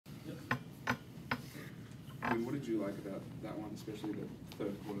mean, what did you like about that one, especially the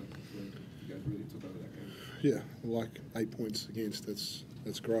third quarter, where you guys really took over that game? Yeah, like 8 points against.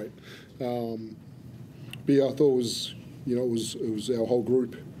 That's great. But yeah, I thought it was our whole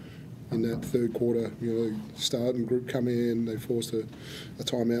group in that third quarter. The starting group come in, they forced a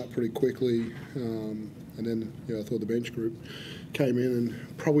timeout pretty quickly, and then I thought the bench group came in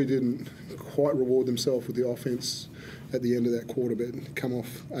and probably didn't quite reward themselves with the offense at the end of that quarter, but come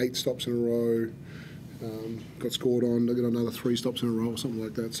off 8 stops in a row. Got scored on, they got another 3 stops in a row or something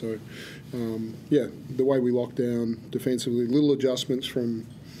like that. So, the way we locked down defensively, little adjustments from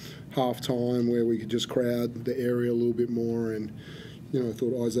half-time where we could just crowd the area a little bit more. And, I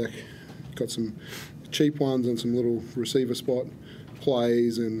thought Isaac got some cheap ones and some little receiver spot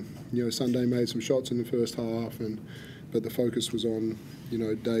plays. And, Sunday made some shots in the first half. But the focus was on,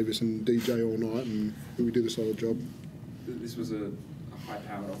 Davis and DJ all night, and we did a solid job. This was a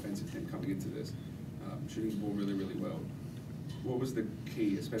high-powered offensive team coming into this. Shooting the ball really, really well. What was the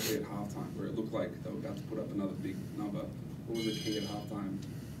key, especially at halftime, where it looked like they were about to put up another big number? What was the key at halftime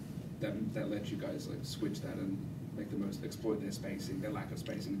that let you guys switch that and make the most, exploit their spacing, their lack of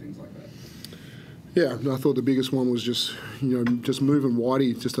spacing, things like that? Yeah, I thought the biggest one was just moving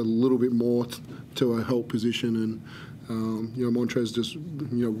Whitey just a little bit more to a help position, and Montrez just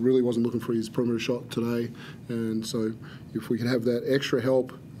really wasn't looking for his perimeter shot today, and so if we could have that extra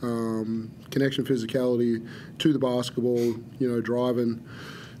help. Connection, physicality to the basketball, driving,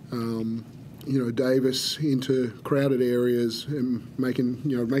 Davis into crowded areas and make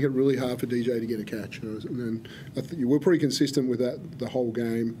it really hard for DJ to get a catch. And we're pretty consistent with that the whole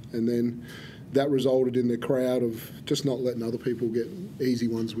game, and then that resulted in the crowd of just not letting other people get easy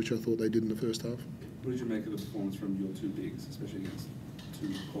ones, which I thought they did in the first half. What did you make of the performance from your 2 bigs, especially against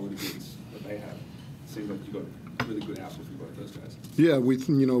 2 quality bigs that they had? It seemed like you got really good output from both those guys. Yeah, we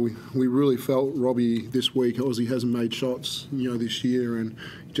really felt Robbie this week. Ozzy hasn't made shots, this year, and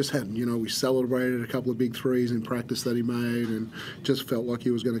just had, we celebrated a couple of big threes in practice that he made, and just felt like he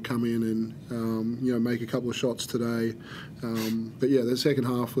was going to come in and, make a couple of shots today. But yeah, the second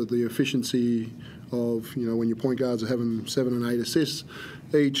half with the efficiency of, when your point guards are having 7 and 8 assists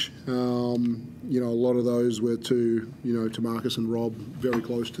each, a lot of those were to Marcus and Rob, very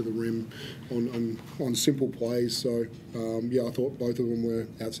close to the rim on simple plays. So, I thought both of them were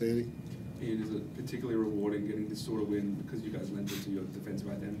outstanding. Ian, is it particularly rewarding getting this sort of win because you guys lent into your defensive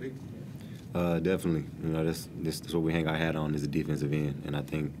identity? Definitely. This is what we hang our hat on, is the defensive end, and I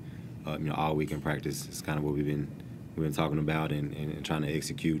think all week in practice is kind of what we've been talking about and trying to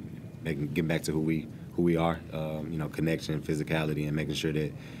execute, getting back to who we are. Connection, physicality, and making sure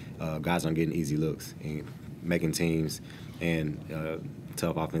that guys aren't getting easy looks, and making teams and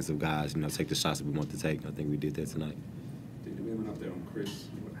tough offensive guys, take the shots that we want to take. I think we did that tonight. Did we have an update on Chris?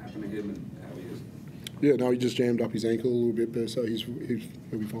 What happened to him and how he is? Yeah, no, he just jammed up his ankle a little bit, but so he'll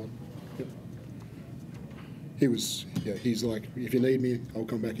be fine. Yep. He's like, if you need me, I'll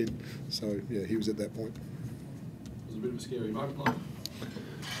come back in. So yeah, he was at that point. It was a bit of a scary moment, like.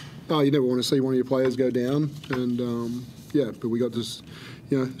 Oh, you never want to see one of your players go down, and but we got to,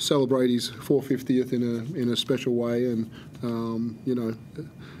 celebrate his 450th in a special way, and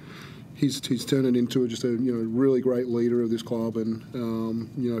he's turning into just a really great leader of this club, and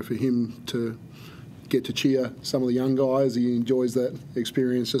for him to get to cheer some of the young guys, he enjoys that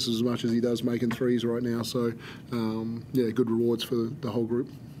experience just as much as he does making threes right now. So good rewards for the whole group.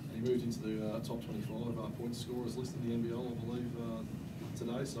 And he moved into the top 25 points scorers list in the NBL, I believe,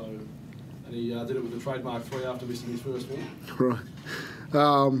 today. So, and he did it with a trademark 3 after missing his first one. Right.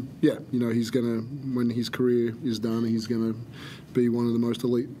 He's going to, when his career is done, he's going to be one of the most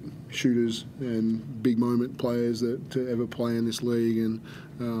elite shooters and big moment players to ever play in this league. And,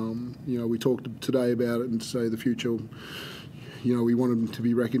 we talked today about it and say the future, we want him to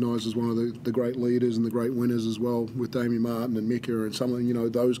be recognised as one of the great leaders and the great winners as well, with Damian Martin and Mika and some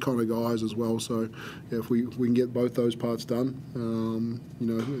of, those kind of guys as well. So if we can get both those parts done,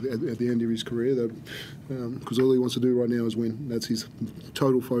 at the end of his career, because all he wants to do right now is win. That's his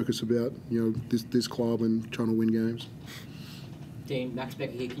total focus about, this club and trying to win games. Dean, Max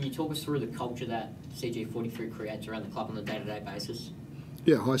Becker here. Can you talk us through the culture that CG43 creates around the club on a day-to-day basis?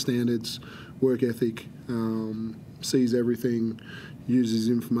 Yeah, high standards, work ethic, sees everything, uses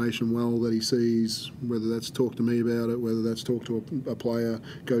information well that he sees, whether that's talk to me about it, whether that's talk to a player,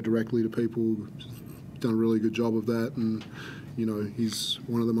 go directly to people. Done a really good job of that, and he's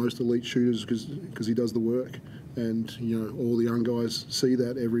one of the most elite shooters because he does the work. And all the young guys see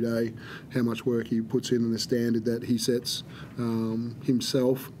that every day, how much work he puts in and the standard that he sets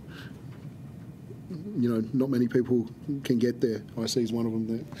himself not many people can get there. I see he's one of them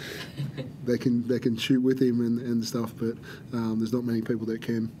that they can shoot with him and stuff, but there's not many people that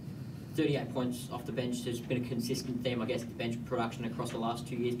can. 38 points off the bench has been a consistent theme, I guess, the bench production across the last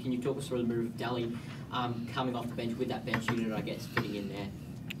 2 years. Can you talk us through the move of Daly coming off the bench with that bench unit, I guess, fitting in there?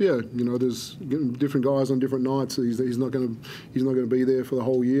 Yeah, there's different guys on different nights. He's not going to be there for the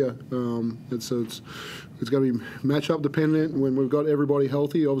whole year. It's going to be matchup dependent. When we've got everybody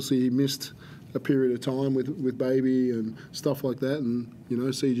healthy, obviously he missed a period of time with baby and stuff like that, and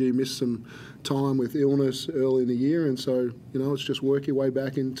CG missed some time with illness early in the year, and so it's just work your way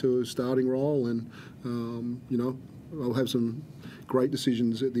back into a starting role, and I'll have some great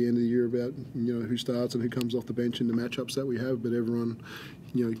decisions at the end of the year about who starts and who comes off the bench in the matchups that we have, but everyone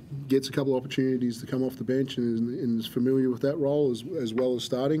gets a couple of opportunities to come off the bench and is familiar with that role as well as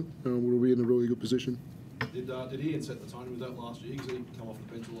starting. We'll be in a really good position. Did Ian set the tone with that last year? Because he come off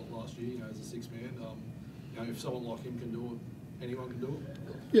the bench a lot last year, as a six man. If someone like him can do it, anyone can do it.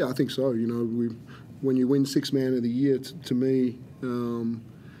 Yeah, I think so. When you win six man of the year, to me,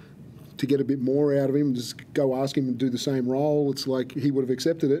 to get a bit more out of him, just go ask him to do the same role. It's like he would have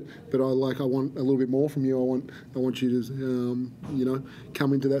accepted it, but I want a little bit more from you. I want you to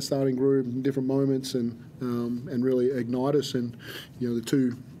come into that starting group in different moments and really ignite us. And the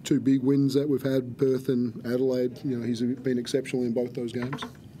two big wins that we've had, Perth and Adelaide, he's been exceptional in both those games.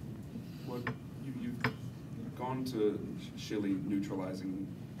 Well, you've gone to Shilly neutralising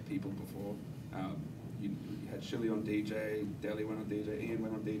people before. You had Shilly on DJ, Daly went on DJ, Ian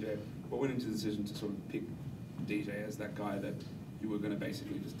went on DJ. What went into the decision to sort of pick DJ as that guy that you were going to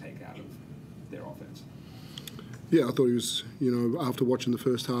basically just take out of their offense? Yeah, I thought he was, after watching the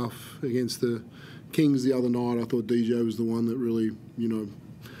first half against the Kings the other night, I thought DJ was the one that really,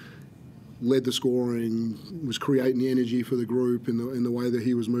 led the scoring, was creating the energy for the group in the way that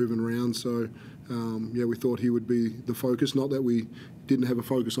he was moving around. So, we thought he would be the focus. Not that we didn't have a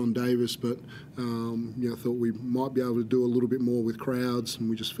focus on Davis, but thought we might be able to do a little bit more with crowds, and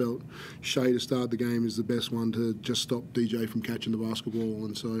we just felt Shea to start the game is the best one to just stop DJ from catching the basketball.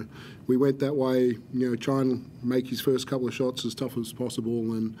 And so we went that way, try and make his first couple of shots as tough as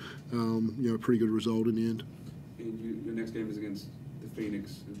possible, and a pretty good result in the end. And your next game is against the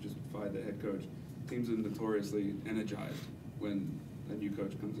Phoenix, who've just fired their head coach. Teams are notoriously energized when a new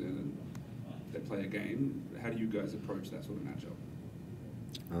coach comes in and they play a game. How do you guys approach that sort of matchup?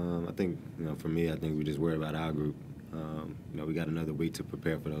 I think, for me, I think we just worry about our group. We got another week to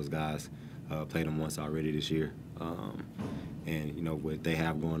prepare for those guys. Played them once already this year. And, what they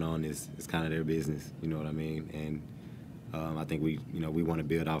have going on is kind of their business, you know what I mean? And I think we want to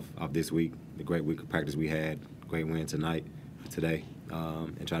build off this week, the great week of practice we had, great win today,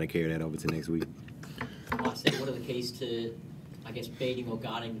 and try to carry that over to next week. Lastly, what are the keys to, I guess, beating or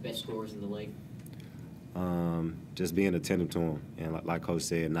guarding the best scorers in the league? Just being attentive to them, and like Coach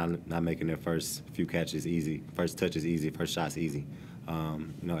said, not making their first few catches easy, first touches easy, first shots easy.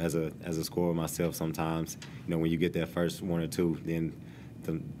 As a scorer myself, sometimes when you get that first one or two, then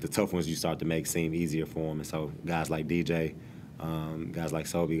the tough ones you start to make seem easier for them. And so guys like DJ, guys like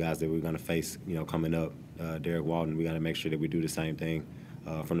Sobey, guys that we're going to face, coming up, Derek Walton, we got to make sure that we do the same thing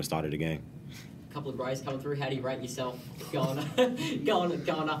from the start of the game. Couple of grays coming through. How do you rate yourself going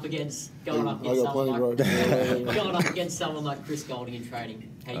up against someone like Chris Golding in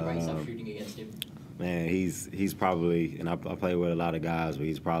training? How do you rate yourself shooting against him? Man, he's probably, and I play with a lot of guys, but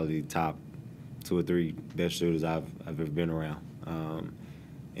he's probably top 2 or 3 best shooters I've ever been around.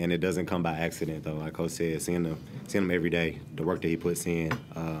 And it doesn't come by accident, though. Like Coach said, seeing him every day, the work that he puts in,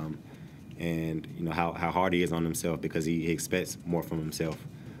 and how hard he is on himself because he expects more from himself.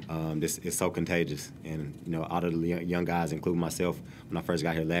 This is so contagious, and out of the young guys, including myself, when I first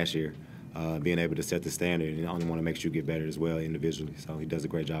got here last year, being able to set the standard, and I only want to make sure you get better as well individually. So he does a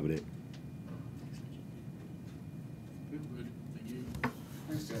great job of it. Good. Thank you.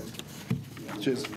 Thanks, guys. Cheers.